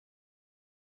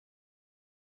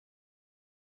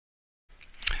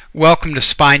Welcome to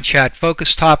Spine Chat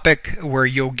Focus Topic, where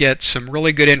you'll get some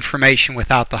really good information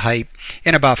without the hype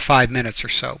in about 5 minutes or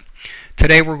so.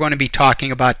 Today we're going to be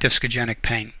talking about discogenic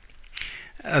pain.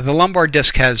 The lumbar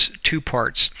disc has two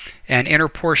parts, an inner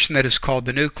portion that is called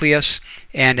the nucleus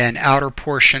and an outer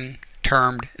portion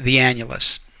termed the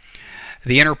annulus.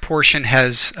 The inner portion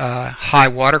has high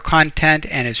water content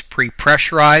and is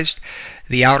pre-pressurized.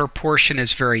 The outer portion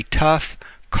is very tough,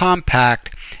 compact,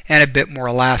 and a bit more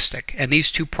elastic, and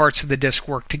these two parts of the disc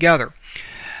work together.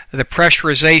 The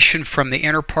pressurization from the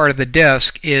inner part of the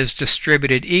disc is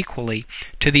distributed equally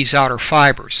to these outer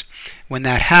fibers. When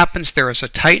that happens, there is a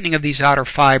tightening of these outer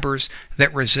fibers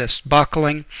that resists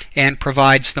buckling and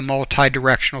provides the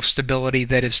multi-directional stability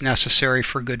that is necessary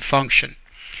for good function.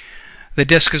 The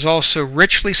disc is also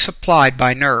richly supplied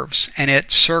by nerves, and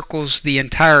it circles the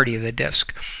entirety of the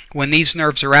disc. When these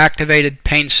nerves are activated,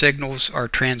 pain signals are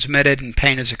transmitted and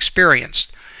pain is experienced.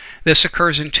 This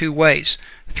occurs in two ways: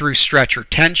 through stretch or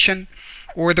tension,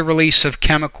 or the release of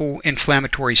chemical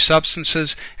inflammatory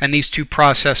substances, and these two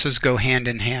processes go hand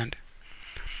in hand.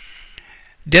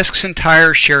 Discs and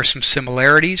tires share some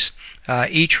similarities.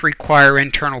 Each require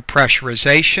internal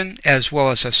pressurization as well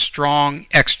as a strong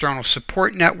external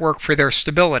support network for their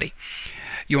stability.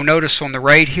 You'll notice on the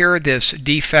right here this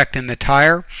defect in the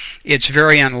tire. It's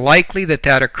very unlikely that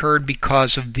that occurred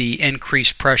because of the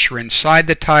increased pressure inside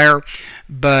the tire,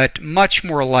 but much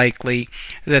more likely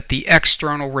that the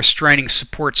external restraining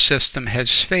support system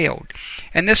has failed.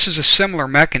 And this is a similar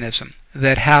mechanism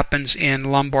that happens in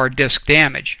lumbar disc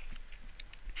damage.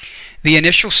 The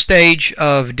initial stage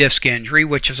of disc injury,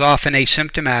 which is often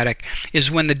asymptomatic,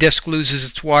 is when the disc loses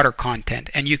its water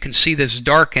content, and you can see this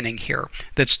darkening here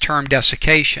that's termed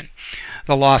desiccation.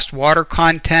 The lost water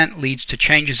content leads to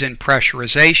changes in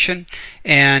pressurization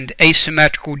and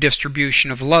asymmetrical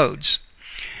distribution of loads.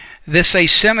 This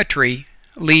asymmetry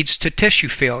leads to tissue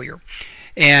failure,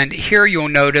 and here you'll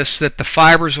notice that the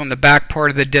fibers on the back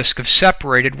part of the disc have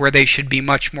separated where they should be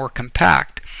much more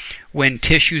compact. When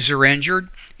tissues are injured,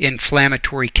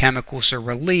 inflammatory chemicals are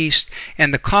released,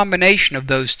 and the combination of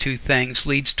those two things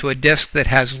leads to a disc that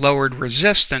has lowered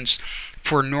resistance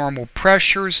for normal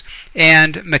pressures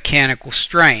and mechanical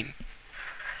strain.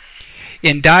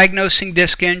 In diagnosing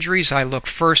disc injuries, I look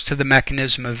first to the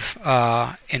mechanism of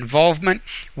involvement,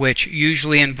 which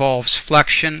usually involves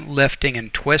flexion, lifting,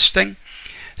 and twisting.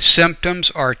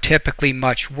 Symptoms are typically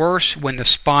much worse when the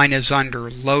spine is under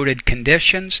loaded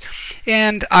conditions,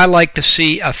 and I like to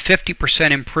see a 50%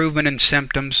 improvement in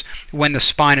symptoms when the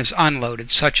spine is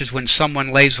unloaded, such as when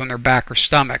someone lays on their back or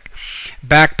stomach.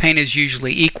 Back pain is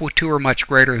usually equal to or much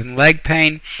greater than leg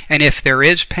pain, and if there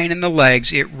is pain in the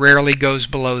legs, it rarely goes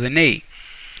below the knee.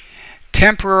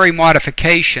 Temporary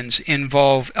modifications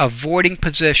involve avoiding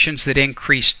positions that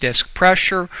increase disc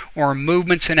pressure or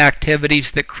movements and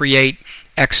activities that create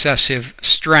excessive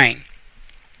strain.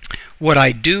 What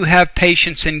I do have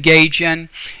patients engage in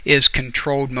is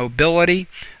controlled mobility.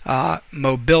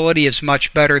 Mobility is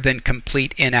much better than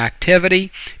complete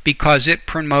inactivity because it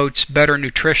promotes better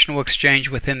nutritional exchange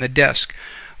within the disc.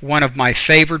 One of my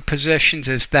favored positions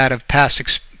is that of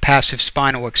passive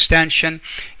spinal extension.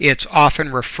 It's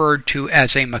often referred to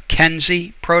as a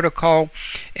McKenzie protocol,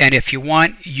 and if you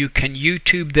want, you can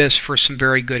YouTube this for some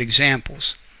very good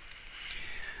examples.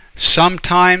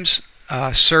 Sometimes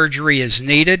surgery is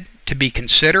needed to be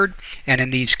considered, and in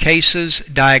these cases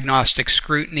diagnostic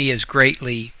scrutiny is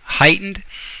greatly heightened.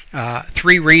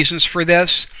 3 reasons for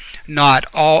this. Not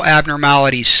all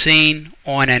abnormalities seen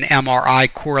on an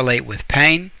MRI correlate with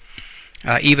pain.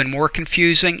 Even more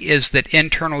confusing is that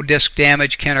internal disc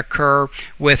damage can occur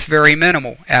with very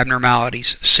minimal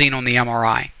abnormalities seen on the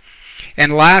MRI.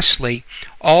 And lastly,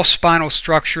 all spinal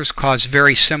structures cause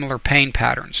very similar pain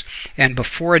patterns, and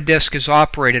before a disc is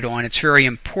operated on, it's very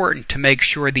important to make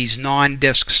sure these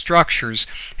non-disc structures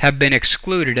have been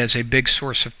excluded as a big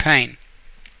source of pain.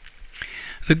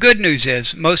 The good news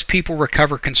is most people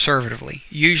recover conservatively,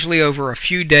 usually over a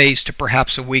few days to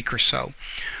perhaps a week or so.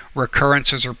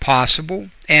 Recurrences are possible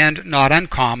and not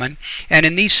uncommon, and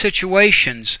in these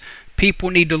situations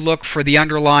people need to look for the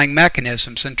underlying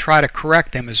mechanisms and try to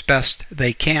correct them as best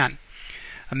they can.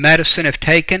 Medicine, if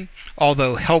taken,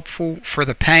 although helpful for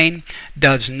the pain,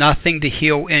 does nothing to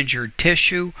heal injured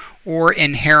tissue or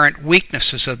inherent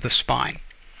weaknesses of the spine.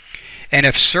 And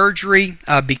if surgery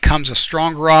becomes a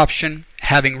stronger option,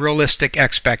 having realistic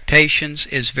expectations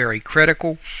is very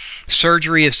critical.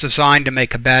 Surgery is designed to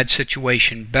make a bad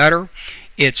situation better.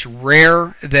 It's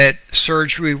rare that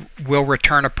surgery will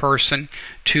return a person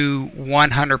to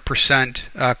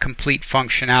 100% complete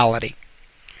functionality.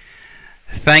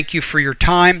 Thank you for your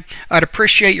time. I'd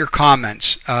appreciate your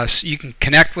comments. You can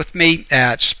connect with me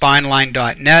at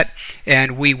spineline.net,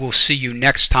 and we will see you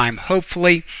next time,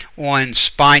 hopefully, on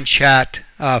Spine Chat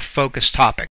focused topic.